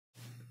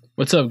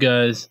What's up,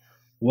 guys?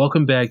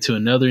 Welcome back to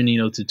another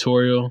Nino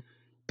tutorial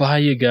by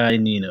your guy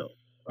Nino.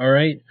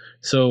 Alright,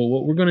 so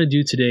what we're going to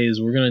do today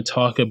is we're going to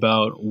talk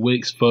about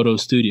Wix Photo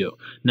Studio.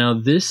 Now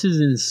this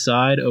is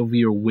inside of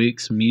your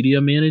Wix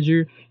Media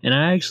Manager, and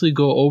I actually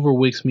go over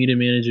Wix Media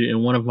Manager in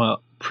one of my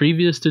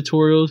previous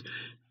tutorials,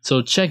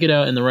 so check it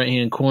out in the right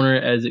hand corner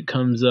as it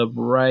comes up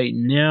right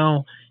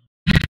now.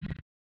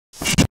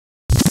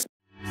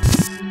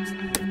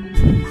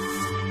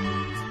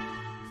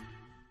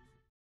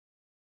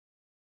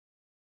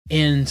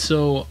 And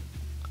so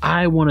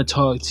I want to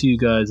talk to you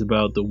guys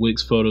about the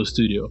Wix Photo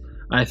Studio.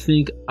 I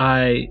think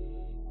I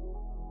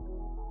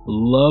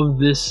love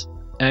this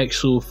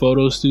actual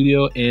photo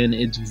studio, and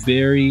it's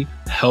very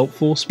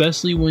helpful,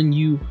 especially when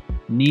you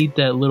need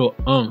that little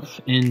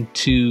oomph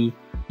into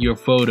your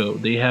photo.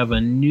 They have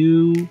a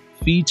new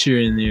feature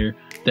in there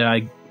that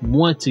I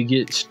want to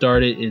get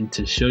started and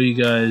to show you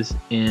guys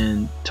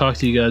and talk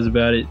to you guys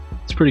about it.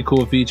 It's a pretty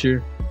cool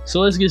feature. So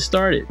let's get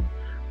started.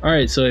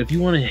 Alright, so if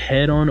you want to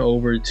head on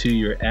over to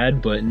your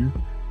add button,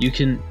 you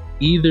can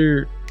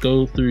either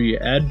go through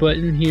your add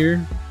button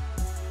here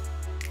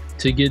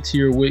to get to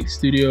your Wix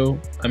Studio,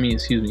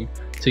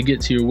 to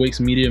get to your Wix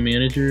Media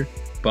Manager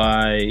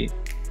by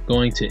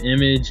going to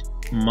image,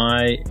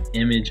 my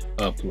image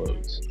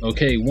uploads.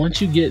 Okay, once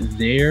you get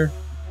there,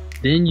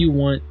 then you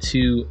want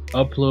to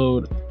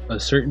upload a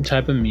certain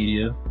type of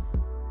media.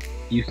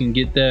 You can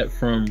get that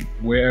from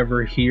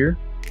wherever here.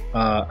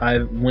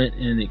 I went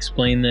and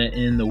explained that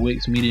in the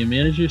Wix Media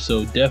Manager,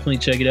 so definitely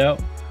check it out.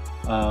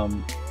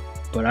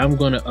 But I'm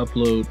going to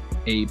upload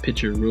a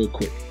picture real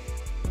quick.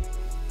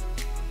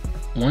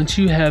 Once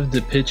you have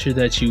the picture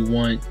that you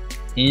want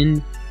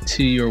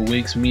into your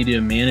Wix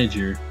Media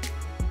Manager,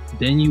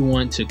 then you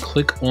want to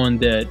click on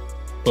that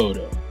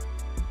photo.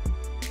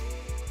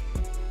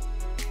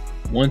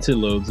 Once it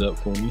loads up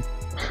for me.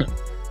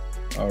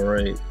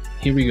 Alright,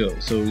 here we go.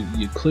 So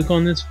you click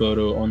on this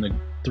photo on the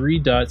three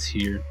dots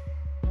here,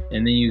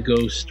 and then you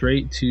go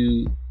straight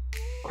to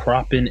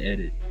crop and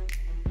edit.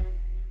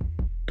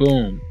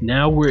 Boom,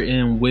 now we're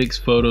in Wix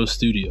Photo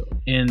Studio,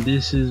 and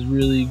this is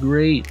really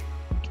great,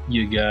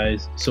 you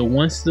guys. So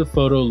once the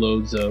photo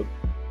loads up,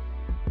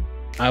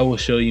 I will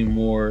show you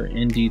more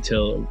in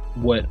detail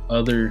what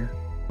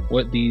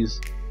these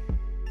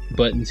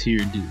buttons here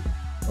do.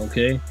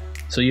 Okay,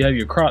 so you have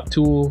your crop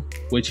tool,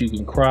 which you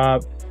can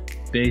crop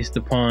based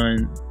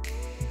upon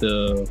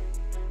the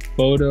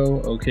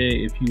photo.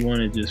 Okay, if you want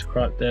to just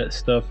crop that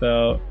stuff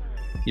out,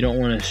 you don't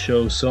want to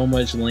show so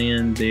much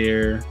land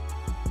there,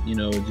 you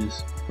know,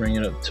 just bring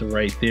it up to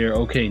right there.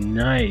 Okay,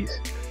 nice.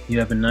 You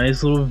have a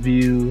nice little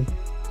view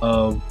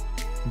of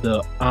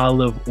the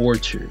olive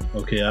orchard.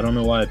 Okay, I don't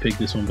know why I picked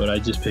this one, but I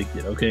just picked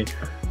it. Okay,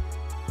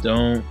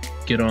 don't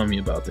get on me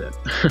about that.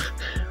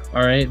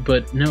 All right,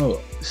 but no,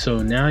 so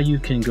now you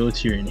can go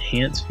to your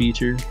enhance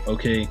feature.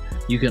 Okay,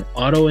 you can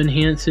auto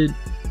enhance it,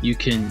 you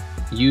can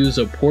use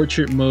a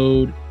portrait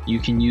mode, you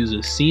can use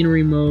a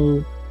scenery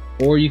mode,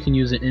 or you can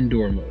use an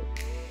indoor mode.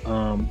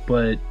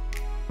 But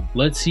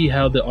let's see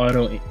how the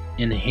auto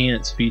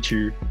enhance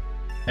feature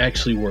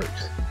actually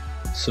works.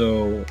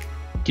 So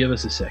give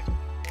us a second.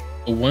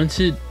 Once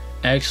it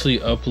actually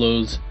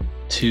uploads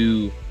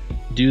to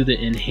do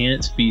the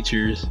enhance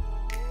features,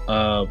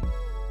 I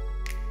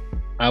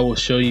will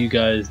show you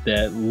guys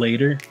that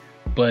later,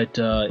 but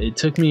it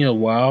took me a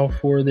while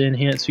for the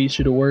enhance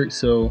feature to work,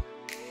 so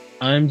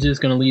I'm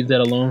just gonna leave that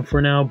alone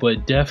for now.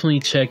 But definitely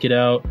check it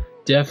out,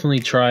 definitely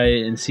try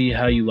it and see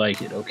how you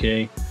like it.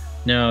 Okay,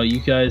 now you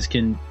guys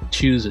can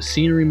choose a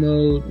scenery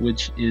mode,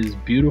 which is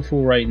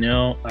beautiful right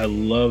now. I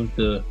love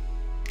the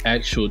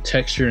actual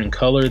texture and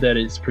color that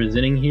it's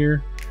presenting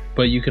here,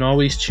 but you can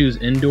always choose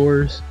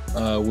indoors,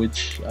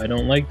 which I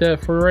don't like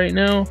that for right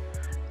now.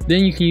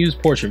 Then you can use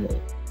portrait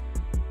mode.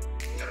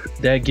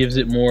 That gives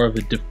it more of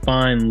a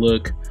defined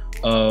look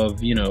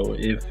of, you know,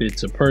 if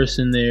it's a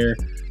person there,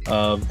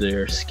 of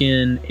their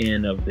skin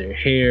and of their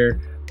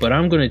hair. But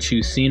I'm going to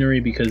choose scenery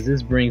because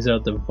this brings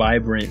out the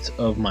vibrance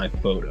of my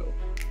photo.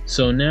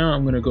 So now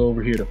I'm going to go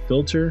over here to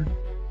filter.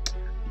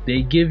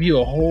 They give you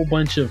a whole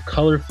bunch of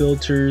color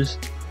filters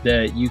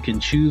that you can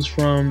choose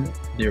from.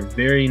 They're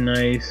very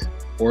nice,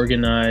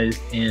 organized,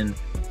 and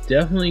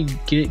definitely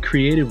get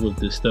creative with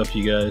this stuff,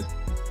 you guys.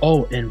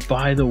 Oh, and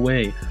by the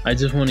way, I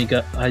just want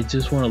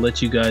to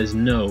let you guys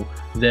know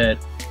that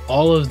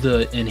all of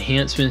the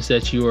enhancements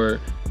that you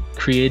are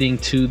creating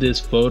to this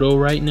photo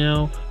right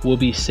now will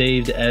be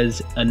saved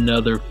as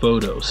another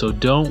photo. So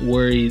don't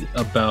worry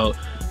about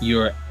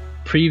your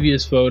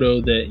previous photo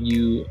that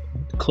you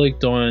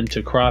clicked on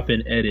to crop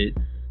and edit.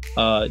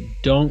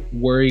 Don't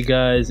worry,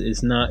 guys,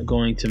 it's not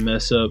going to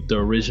mess up the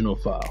original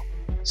file.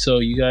 So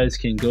you guys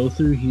can go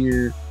through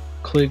here,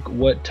 click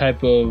what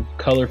type of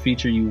color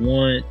feature you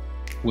want,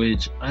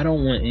 which I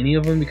don't want any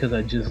of them because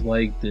I just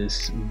like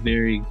this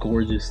very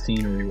gorgeous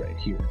scenery right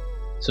here.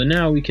 So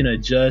now we can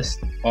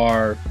adjust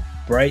our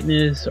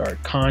brightness, our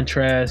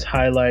contrast,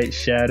 highlight,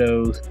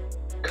 shadows,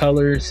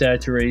 color,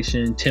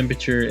 saturation,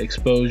 temperature,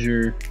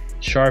 exposure,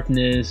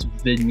 sharpness,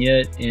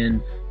 vignette,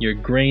 and your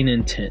grain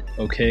and tint.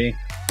 Okay,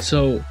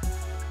 so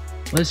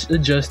let's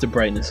adjust the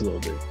brightness a little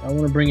bit. I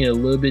want to bring it a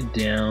little bit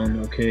down,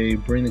 okay?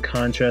 Bring the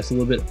contrast a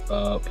little bit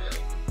up,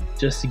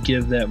 just to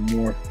give that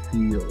more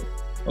feel.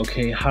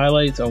 Okay,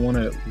 highlights, I want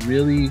to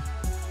really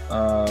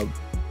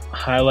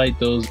highlight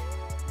those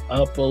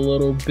up a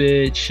little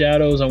bit.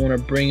 Shadows, I want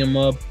to bring them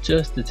up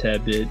just a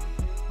tad bit.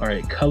 All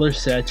right, color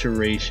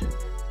saturation.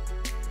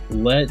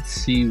 Let's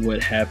see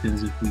what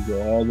happens if we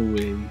go all the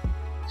way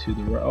to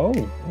the right.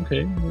 Oh,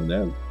 okay,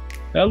 well,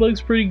 that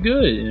looks pretty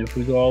good. And if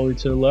we go all the way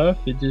to the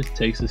left, it just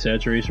takes the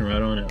saturation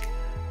right on out.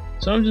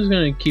 So I'm just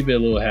gonna keep it a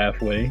little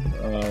halfway.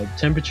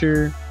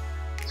 Temperature,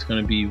 it's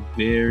gonna be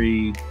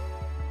very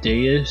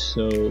dayish,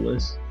 so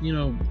let's, you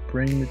know,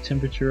 bring the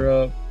temperature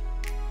up.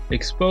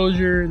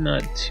 Exposure,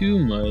 not too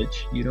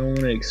much. You don't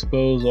want to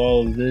expose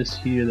all of this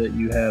here that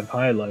you have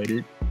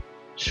highlighted.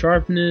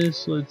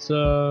 Sharpness,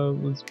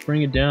 let's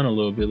bring it down a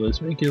little bit.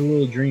 Let's make it a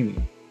little dreamy.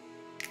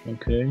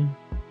 Okay,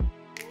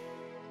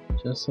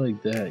 just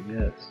like that.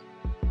 Yes.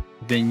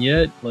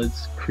 Vignette,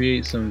 let's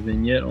create some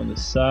vignette on the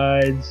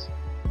sides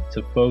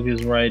to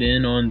focus right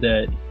in on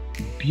that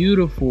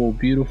beautiful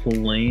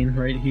lane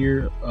right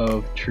here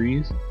of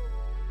trees.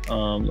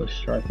 Let's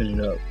sharpen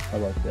it up. How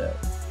about that?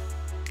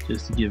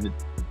 Just to give it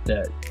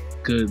that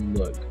good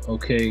look.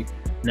 Okay,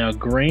 now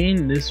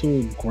grain, this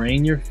will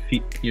grain your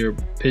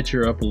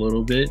picture up a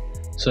little bit,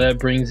 so that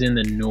brings in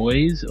the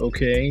noise.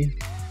 Okay,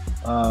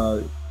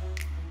 the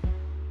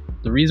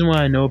reason why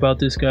I know about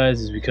this,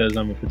 guys, is because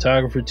I'm a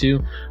photographer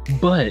too,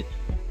 but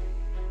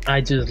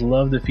I just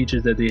love the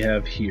features that they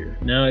have here.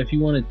 Now if you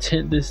want to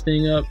tint this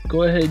thing up,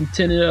 go ahead and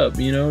tint it up.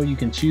 You know, you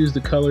can choose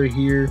the color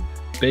here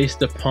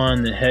based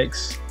upon the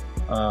hex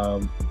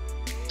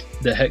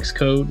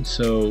code,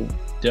 so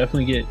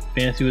definitely get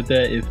fancy with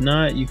that. If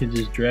not, you can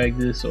just drag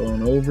this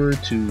on over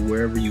to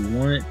wherever you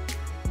want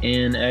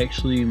and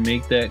actually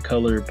make that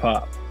color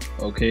pop.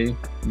 Okay,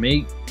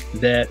 make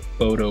that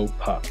photo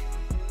pop.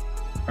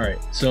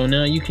 Alright, so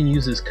now you can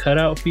use this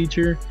cutout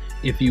feature.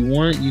 If you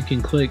want, you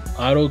can click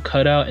auto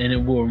cutout and it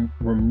will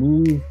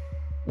remove,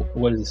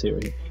 what does it say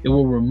right here? It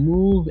will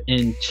remove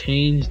and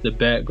change the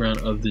background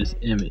of this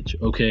image.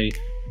 Okay,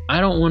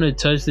 I don't want to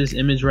touch this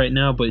image right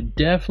now, but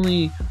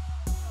definitely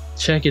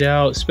check it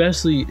out.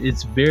 Especially,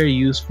 it's very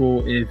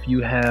useful if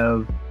you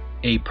have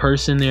a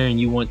person there and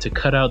you want to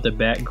cut out the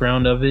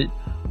background of it,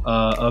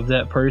 of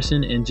that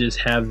person, and just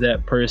have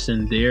that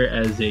person there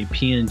as a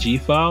PNG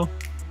file.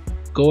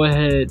 Go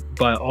ahead,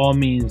 by all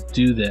means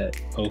do that.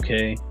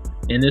 Okay,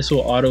 and this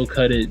will auto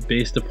cut it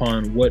based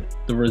upon what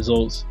the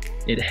results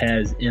it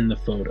has in the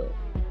photo.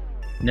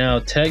 Now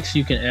text,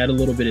 you can add a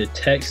little bit of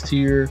text to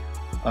your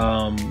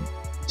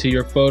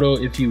photo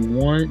if you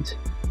want.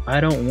 I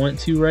don't want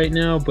to right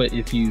now, but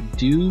if you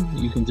do,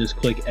 you can just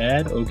click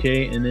add.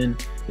 Okay, and then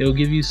it'll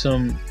give you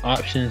some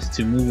options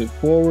to move it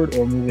forward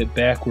or move it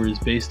backwards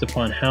based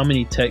upon how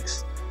many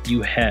texts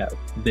you have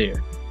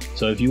there.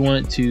 So if you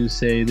want to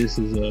say this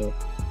is a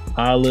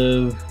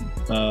olive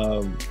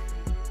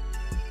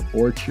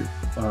orchard,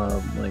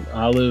 like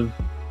olive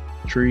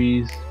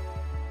trees,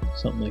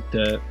 something like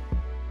that.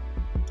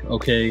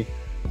 Okay,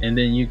 and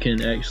then you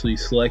can actually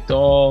select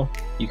all.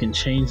 You can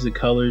change the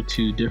color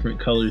to different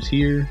colors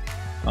here,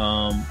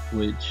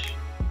 which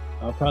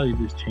I'll probably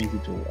just change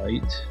it to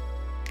white.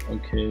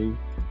 Okay,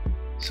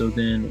 so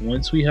then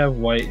once we have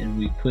white and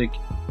we click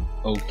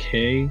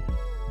OK,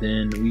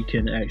 then we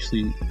can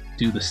actually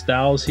do the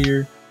styles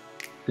here.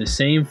 The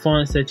same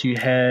fonts that you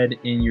had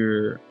in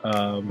your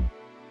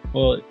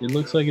well, it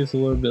looks like it's a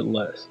little bit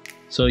less,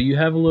 so you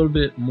have a little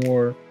bit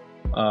more,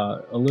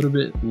 a little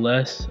bit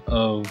less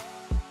of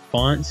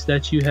fonts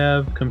that you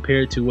have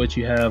compared to what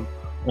you have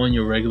on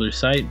your regular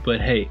site.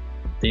 But hey,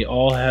 they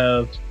all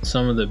have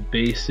some of the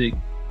basic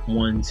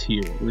ones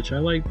here, which I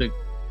like the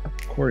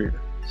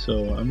Courier,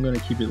 so I'm gonna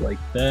keep it like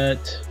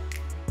that.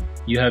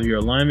 You have your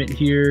alignment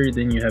here,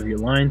 then you have your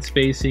line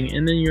spacing,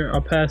 and then your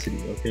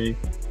opacity. Okay,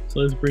 so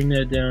let's bring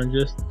that down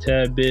just a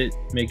tad bit,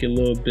 make it a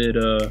little bit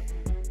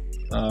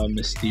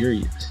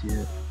mysterious,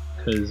 yeah,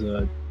 because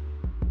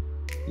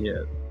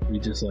yeah, we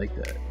just like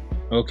that.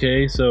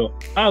 Okay, so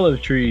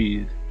olive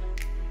trees,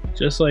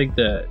 just like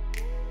that.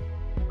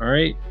 All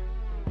right,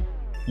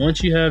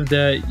 once you have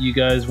that, you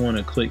guys want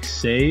to click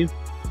save,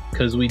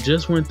 because we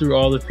just went through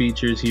all the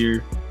features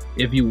here.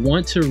 If you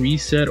want to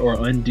reset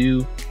or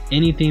undo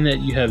anything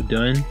that you have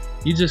done,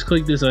 you just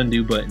click this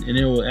undo button and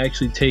it will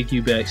actually take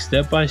you back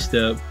step by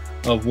step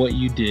of what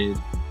you did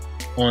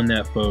on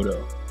that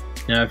photo.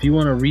 Now if you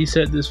want to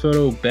reset this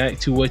photo back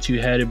to what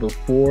you had it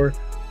before,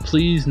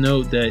 please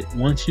note that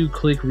once you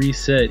click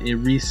reset,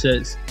 it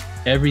resets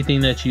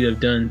everything that you have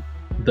done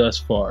thus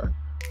far.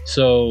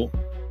 So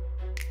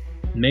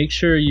make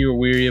sure you're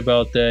wary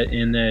about that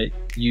and that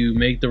you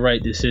make the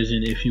right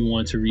decision if you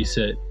want to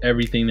reset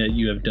everything that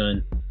you have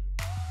done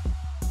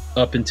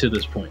up until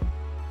this point.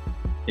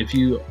 If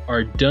you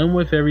are done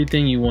with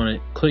everything, you want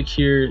to click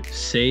here,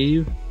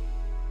 save.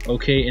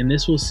 Okay, and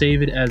this will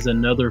save it as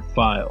another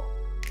file.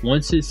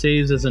 Once it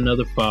saves as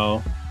another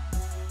file,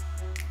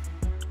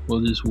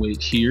 we'll just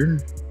wait here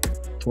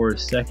for a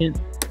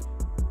second.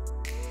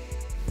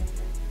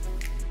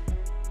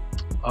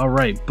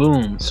 Alright,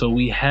 boom. So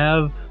we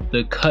have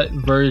the cut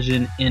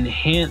version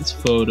enhanced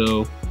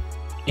photo,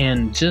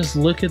 and just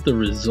look at the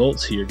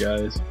results here,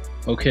 guys.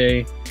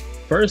 Okay,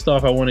 first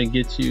off, I want to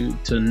get you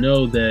to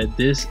know that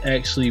this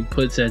actually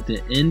puts at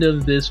the end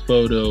of this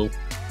photo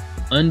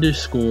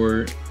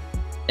underscore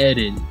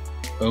edit.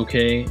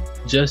 Okay,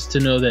 just to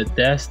know that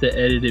that's the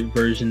edited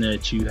version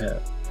that you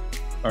have.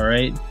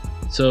 Alright,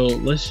 so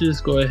let's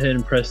just go ahead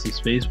and press the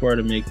spacebar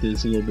to make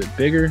this a little bit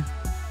bigger.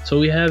 So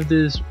we have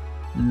this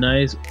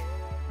nice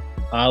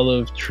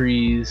olive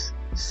trees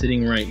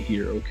sitting right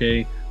here,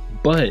 okay?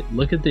 But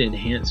look at the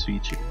enhance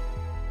feature.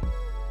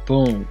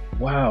 Boom.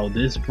 Wow,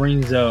 this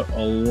brings out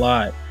a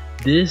lot.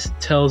 This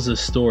tells a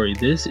story.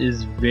 This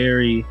is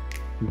very,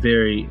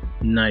 very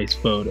nice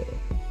photo.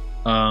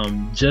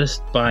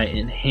 Just by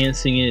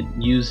enhancing it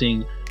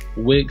using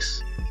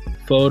Wix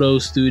Photo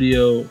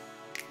Studio.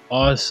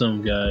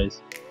 Awesome,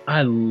 guys.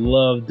 I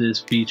love this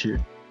feature.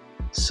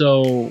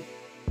 So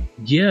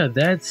yeah,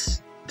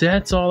 that's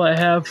all I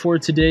have for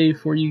today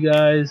for you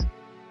guys.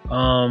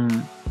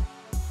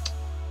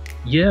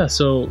 Yeah,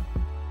 so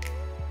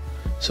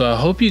I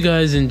hope you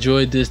guys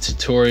enjoyed this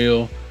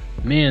tutorial.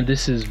 Man,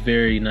 this is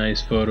very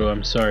nice photo.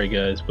 I'm sorry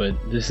guys, but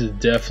this is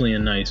definitely a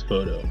nice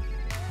photo.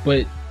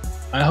 But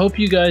I hope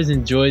you guys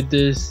enjoyed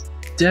this.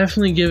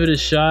 Definitely give it a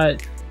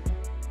shot.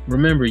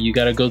 Remember, you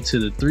got to go to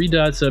the three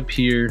dots up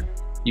here.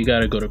 You got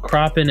to go to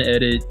crop and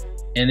edit,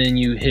 and then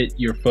you hit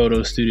your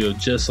photo studio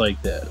just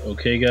like that.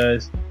 Okay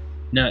guys?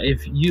 Now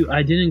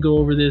I didn't go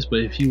over this,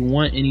 but if you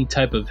want any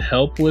type of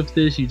help with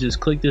this, you just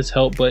click this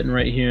help button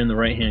right here in the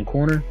right hand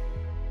corner,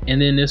 and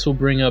then this will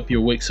bring up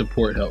your Wix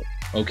support help.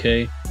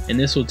 Okay, and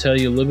this will tell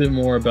you a little bit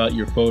more about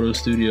your photo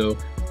studio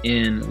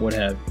and what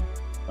have you.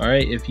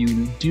 Alright, if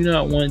you do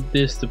not want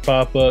this to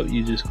pop up,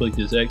 you just click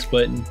this X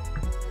button,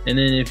 and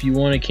then if you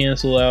want to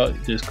cancel out,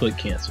 just click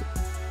cancel.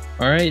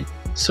 Alright,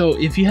 so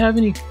if you have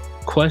any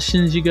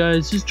questions, you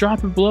guys, just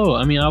drop it below.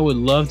 I mean, I would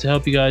love to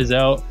help you guys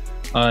out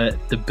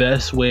the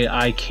best way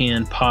I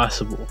can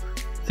possible.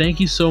 Thank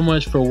you so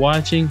much for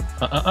watching.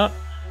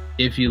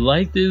 If you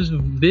like this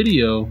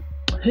video,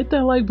 hit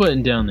that like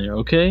button down there,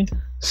 okay?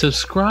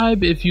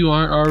 Subscribe if you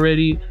aren't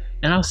already,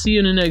 and I'll see you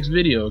in the next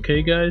video,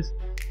 okay guys?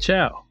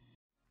 Ciao.